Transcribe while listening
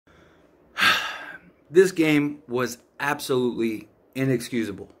This game was absolutely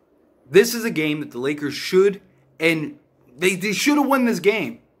inexcusable. This is a game that the Lakers should, and they should have won this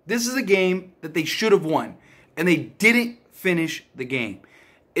game. This is a game that they should have won, and they didn't finish the game.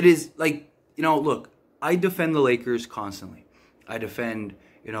 It is like, look, I defend the Lakers constantly. I defend,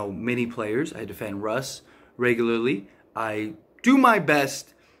 many players. I defend Russ regularly. I do my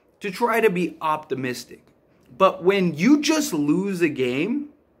best to try to be optimistic. But when you just lose a game,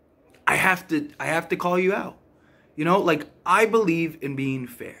 I have to call you out. I believe in being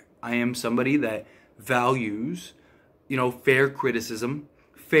fair. I am somebody that values, fair criticism,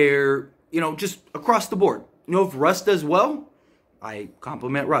 fair, just across the board. If Russ does well, I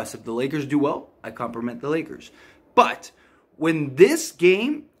compliment Russ. If the Lakers do well, I compliment the Lakers. But when this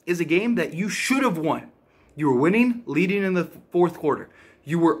game is a game that you should have won, you were winning, leading in the fourth quarter.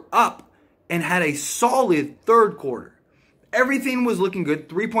 You were up and had a solid third quarter. Everything was looking good.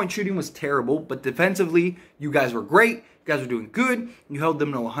 Three-point shooting was terrible, but defensively, you guys were great. You guys were doing good. You held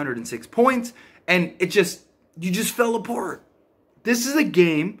them to 106 points, and you just fell apart. This is a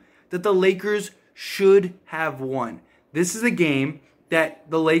game that the Lakers should have won. This is a game that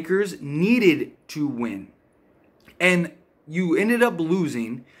the Lakers needed to win. And you ended up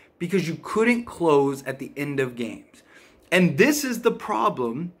losing because you couldn't close at the end of games. And this is the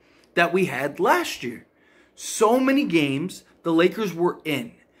problem that we had last year. So many games the Lakers were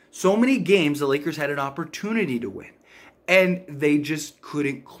in. So many games the Lakers had an opportunity to win. And they just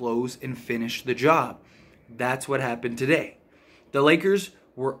couldn't close and finish the job. That's what happened today. The Lakers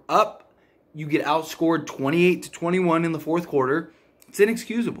were up. You get outscored 28-21 in the fourth quarter. It's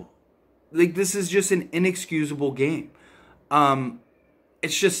inexcusable. This is just an inexcusable game.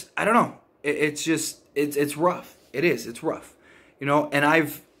 It's just, I don't know. It's rough. It is. It's rough. And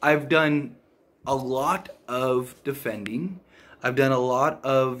I've done a lot of defending. I've done a lot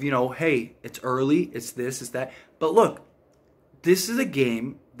of, hey, it's early, it's this, it's that. But look, this is a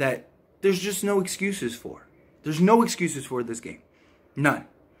game that there's just no excuses for. There's no excuses for this game. None.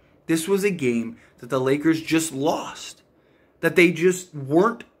 This was a game that the Lakers just lost. That they just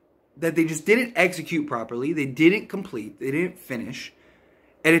didn't execute properly. They didn't complete. They didn't finish.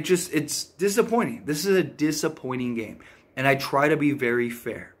 And it's disappointing. This is a disappointing game. And I try to be very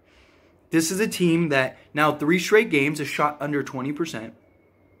fair. This is a team that now 3 straight games has shot under 20%.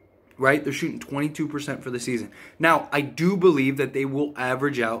 Right? They're shooting 22% for the season. Now, I do believe that they will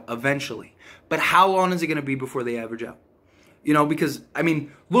average out eventually. But how long is it going to be before they average out? Because,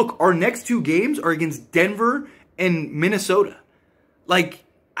 look, our next 2 games are against Denver and Minnesota.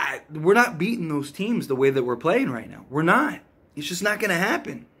 We're not beating those teams the way that we're playing right now. We're not. It's just not going to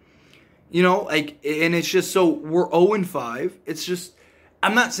happen. And it's just so we're 0-5. It's just,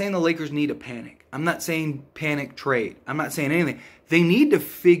 I'm not saying the Lakers need to panic. I'm not saying panic trade. I'm not saying anything. They need to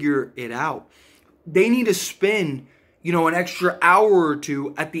figure it out. They need to spend, an extra hour or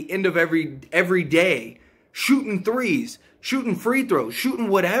two at the end of every day shooting threes, shooting free throws, shooting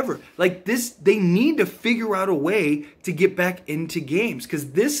whatever. They need to figure out a way to get back into games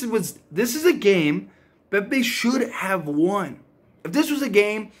because this is a game that they should have won. If this was a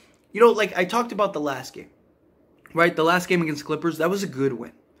game, I talked about the last game, right? The last game against the Clippers, that was a good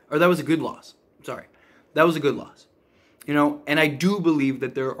win. Or that was a good loss. Sorry. That was a good loss. And I do believe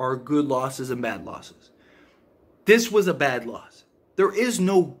that there are good losses and bad losses. This was a bad loss. There is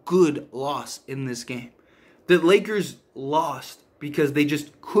no good loss in this game. The Lakers lost because they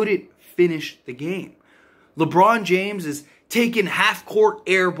just couldn't finish the game. LeBron James is taking half-court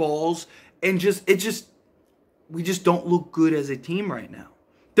air balls and we just don't look good as a team right now.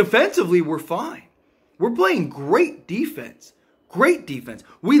 Defensively, we're fine. We're playing great defense. Great defense.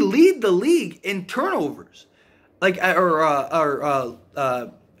 We lead the league in turnovers.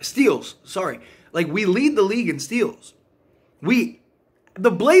 Steals. Sorry. We lead the league in steals.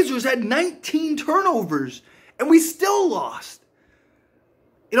 The Blazers had 19 turnovers and we still lost.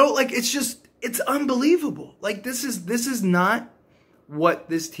 It's unbelievable. This is not what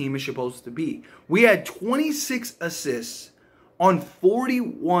this team is supposed to be. We had 26 assists on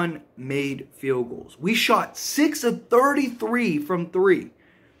 41 made field goals. We shot 6 of 33 from 3.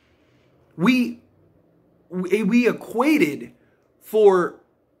 We equated for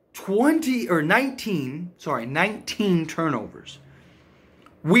 19 turnovers.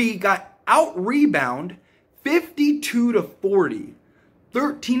 We got out-rebound 52-40,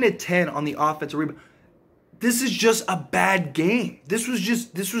 13-10 on the offensive rebound. This is just a bad game. This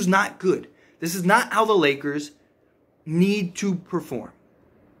was not good. This is not how the Lakers need to perform.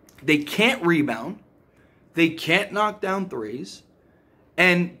 They can't rebound. They can't knock down threes.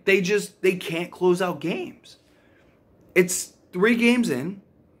 And they can't close out games. It's 3 games in.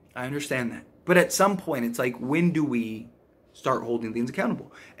 I understand that. But at some point, it's like, when do we start holding things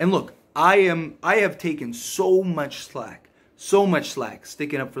accountable? And look, I have taken so much slack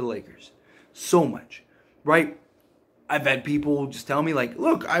sticking up for the Lakers. So much, right? I've had people just tell me like,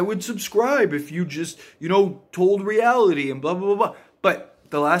 look, I would subscribe if you just, told reality and blah, blah, blah, blah. But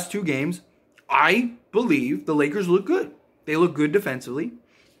the last 2 games, I believe the Lakers look good. They look good defensively.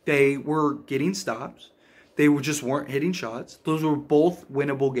 They were getting stops. They just weren't hitting shots. Those were both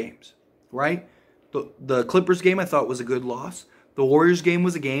winnable games, right? The Clippers game I thought was a good loss. The Warriors game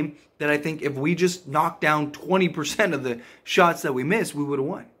was a game that I think if we just knocked down 20% of the shots that we missed, we would have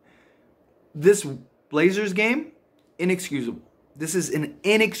won. This Blazers game, inexcusable. This is an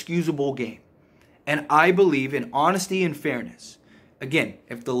inexcusable game. And I believe in honesty and fairness. Again,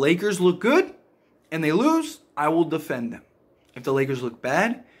 if the Lakers look good and they lose, I will defend them. If the Lakers look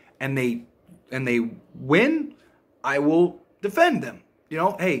bad and they win, I will defend them.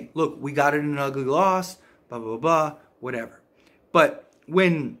 Hey, look, we got it in an ugly loss, blah, blah, blah, whatever. But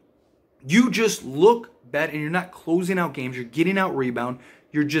when you just look bad and you're not closing out games, you're getting out rebound,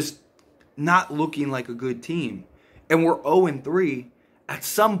 you're just not looking like a good team, and we're 0-3, at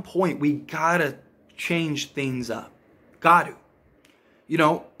some point we gotta change things up. Got to.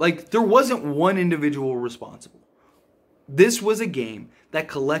 There wasn't one individual responsible. This was a game that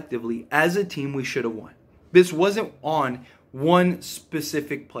collectively, as a team, we should have won. This wasn't on one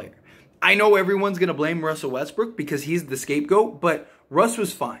specific player. I know everyone's going to blame Russell Westbrook because he's the scapegoat, but Russ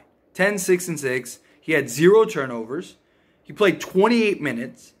was fine. 10, 6, and 6. He had 0 turnovers. He played 28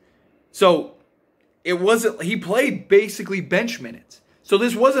 minutes. So he played basically bench minutes. So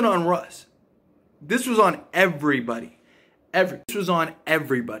this wasn't on Russ. This was on everybody. This was on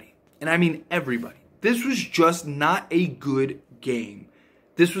everybody. And I mean everybody. This was just not a good game.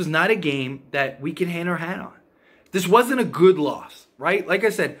 This was not a game that we can hang our hat on. This wasn't a good loss, right? Like I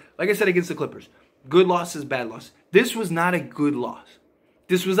said against the Clippers, good loss is bad loss. This was not a good loss.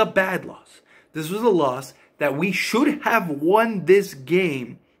 This was a bad loss. This was a loss that we should have won this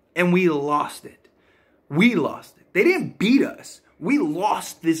game, and we lost it. We lost it. They didn't beat us. We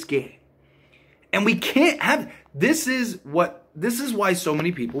lost this game. And we can't have, this is why so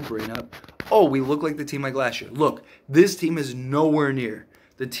many people bring up, oh, we look like the team like last year. Look, this team is nowhere near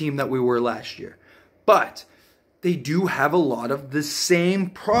the team that we were last year. But they do have a lot of the same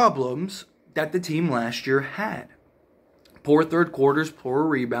problems that the team last year had. Poor third quarters, poor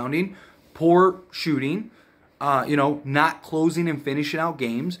rebounding, poor shooting, not closing and finishing out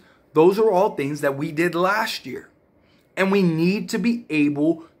games. Those are all things that we did last year. And we need to be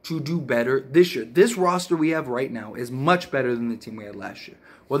able to do better this year. This roster we have right now is much better than the team we had last year.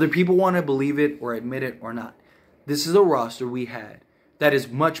 Whether people want to believe it or admit it or not. This is a roster we had that is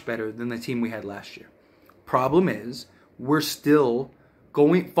much better than the team we had last year. Problem is, we're still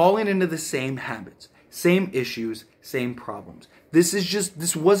falling into the same habits, same issues, same problems.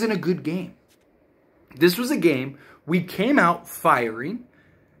 This wasn't a good game. This was a game we came out firing.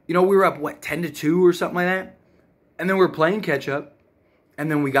 We were up, 10-2 or something like that? And then we were playing catch up,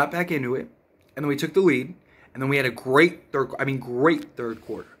 and then we got back into it, and then we took the lead, and then we had a great third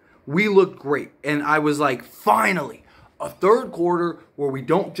quarter. We looked great, and I was like, finally, a third quarter where we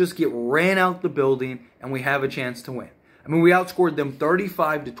don't just get ran out the building and we have a chance to win. I mean, we outscored them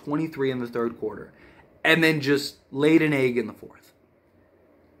 35-23 in the third quarter and then just laid an egg in the fourth.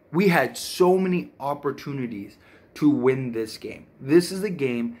 We had so many opportunities to win this game. This is a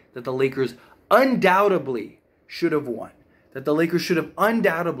game that the Lakers undoubtedly should have won. That the Lakers should have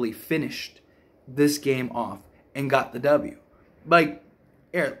undoubtedly finished this game off and got the W.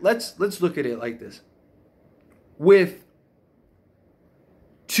 Let's look at it like this. With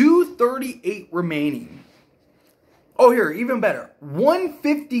 2:38 remaining. Oh, here, even better.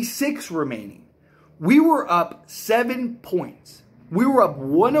 1:56 remaining. We were up 7 points. We were up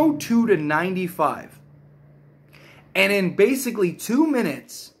 102-95. And in basically 2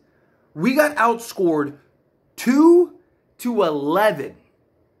 minutes, we got outscored 2-11.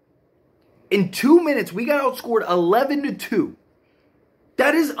 In 2 minutes, we got outscored 11-2.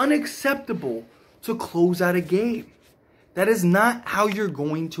 That is unacceptable to close out a game. That is not how you're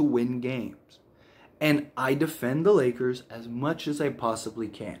going to win games. And I defend the Lakers as much as I possibly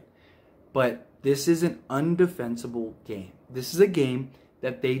can. But this is an undefensible game. This is a game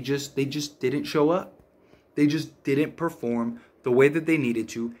that they just didn't show up. They just didn't perform the way that they needed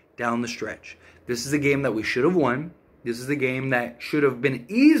to down the stretch. This is a game that we should have won. This is a game that should have been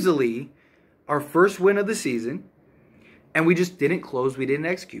easily our first win of the season. And we just didn't close. We didn't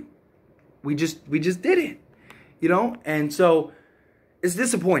execute. We just didn't. And so it's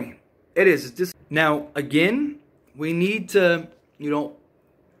disappointing. It is. Now, again, we need to,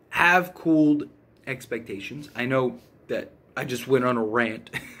 have cooled expectations. I know that I just went on a rant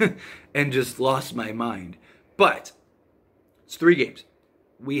and just lost my mind. But it's 3 games.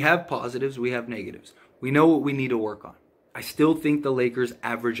 We have positives, we have negatives. We know what we need to work on. I still think the Lakers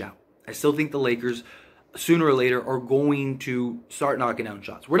average out. I still think the Lakers, sooner or later, are going to start knocking down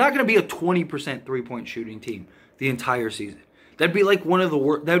shots. We're not going to be a 20% three-point shooting team the entire season. That'd be like one of the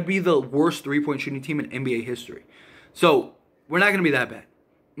worst. That would be the worst three-point shooting team in NBA history. So we're not going to be that bad.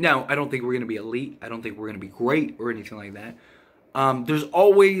 Now, I don't think we're going to be elite. I don't think we're going to be great or anything like that. There's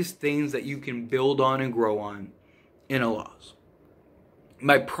always things that you can build on and grow on in a loss.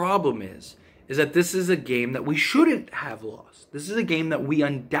 My problem is that this is a game that we shouldn't have lost. This is a game that we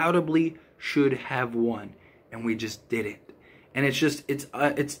undoubtedly should have won, and we just didn't. And it's just,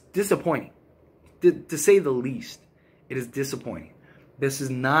 it's disappointing. To say the least, it is disappointing. This is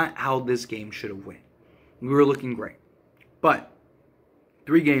not how this game should have went. We were looking great. But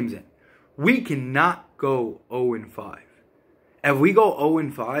 3 games in, we cannot go 0-5. If we go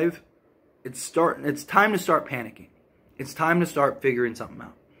 0-5, it's time to start panicking. It's time to start figuring something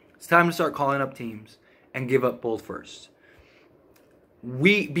out. It's time to start calling up teams and give up both firsts.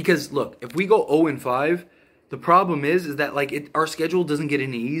 Because look, if we go 0-5, the problem is that like our schedule doesn't get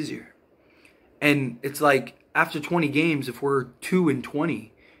any easier. And it's like after 20 games, if we're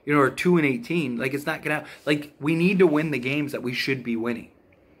 2-20, or 2-18, like it's not gonna, like we need to win the games that we should be winning,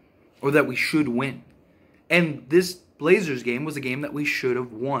 or that we should win. And this Blazers game was a game that we should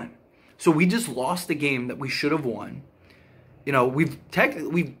have won. So we just lost the game that we should have won.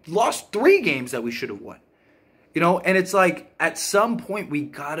 We've lost 3 games that we should have won. And it's like at some point we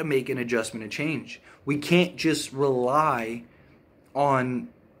got to make an adjustment and change. We can't just rely on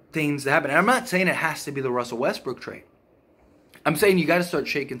things that happen. And I'm not saying it has to be the Russell Westbrook trade. I'm saying you got to start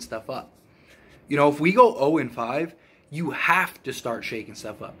shaking stuff up. If we go 0-5, you have to start shaking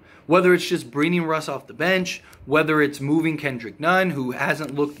stuff up. Whether it's just bringing Russ off the bench, whether it's moving Kendrick Nunn, who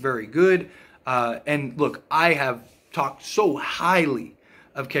hasn't looked very good. And look, I have talked so highly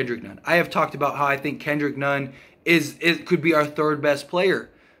of Kendrick Nunn. I have talked about how I think Kendrick Nunn could be our 3rd best player.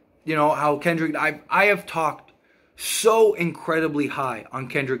 How Kendrick, I have talked so incredibly high on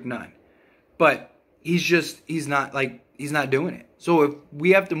Kendrick Nunn. But he's not doing it. So if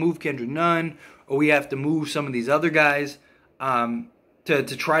we have to move Kendrick Nunn, or we have to move some of these other guys to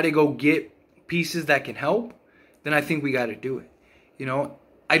try to go get pieces that can help, then I think we got to do it.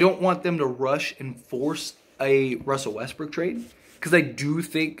 I don't want them to rush and force a Russell Westbrook trade, because I do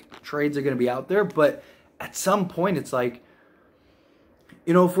think trades are going to be out there. But at some point, it's like,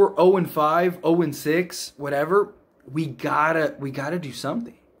 if we're 0-5, 0-6, whatever, we gotta do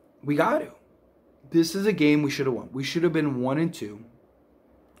something. We got to. This is a game we should have won. We should have been 1-2.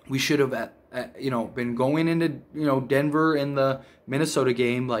 We should have, been going into, Denver and the Minnesota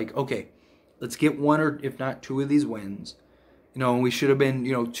game like, okay, let's get 1 or if not 2 of these wins. And we should have been,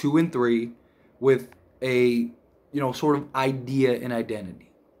 2-3 with a, sort of idea and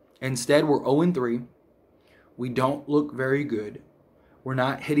identity. Instead, we're 0-3. We don't look very good. We're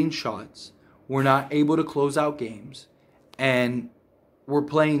not hitting shots. We're not able to close out games. And we're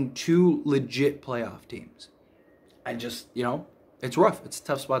playing 2 legit playoff teams. I just, it's rough. It's a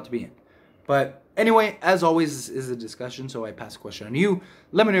tough spot to be in. But anyway, as always, this is a discussion, so I pass the question on to you.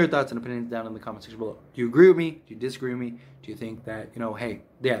 Let me know your thoughts and opinions down in the comment section below. Do you agree with me? Do you disagree with me? Do you think that, hey,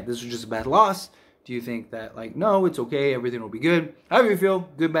 yeah, this was just a bad loss? Do you think that, like, no, it's okay, everything will be good? However you feel,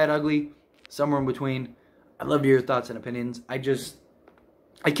 good, bad, ugly, somewhere in between. I'd love to hear your thoughts and opinions. I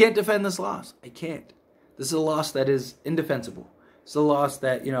can't defend this loss. I can't. This is a loss that is indefensible. It's a loss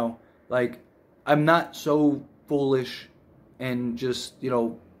that, I'm not so foolish and just,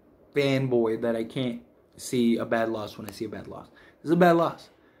 fanboy that I can't see a bad loss when I see a bad loss. This is a bad loss.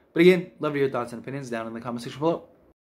 But again, love to hear your thoughts and opinions down in the comment section below.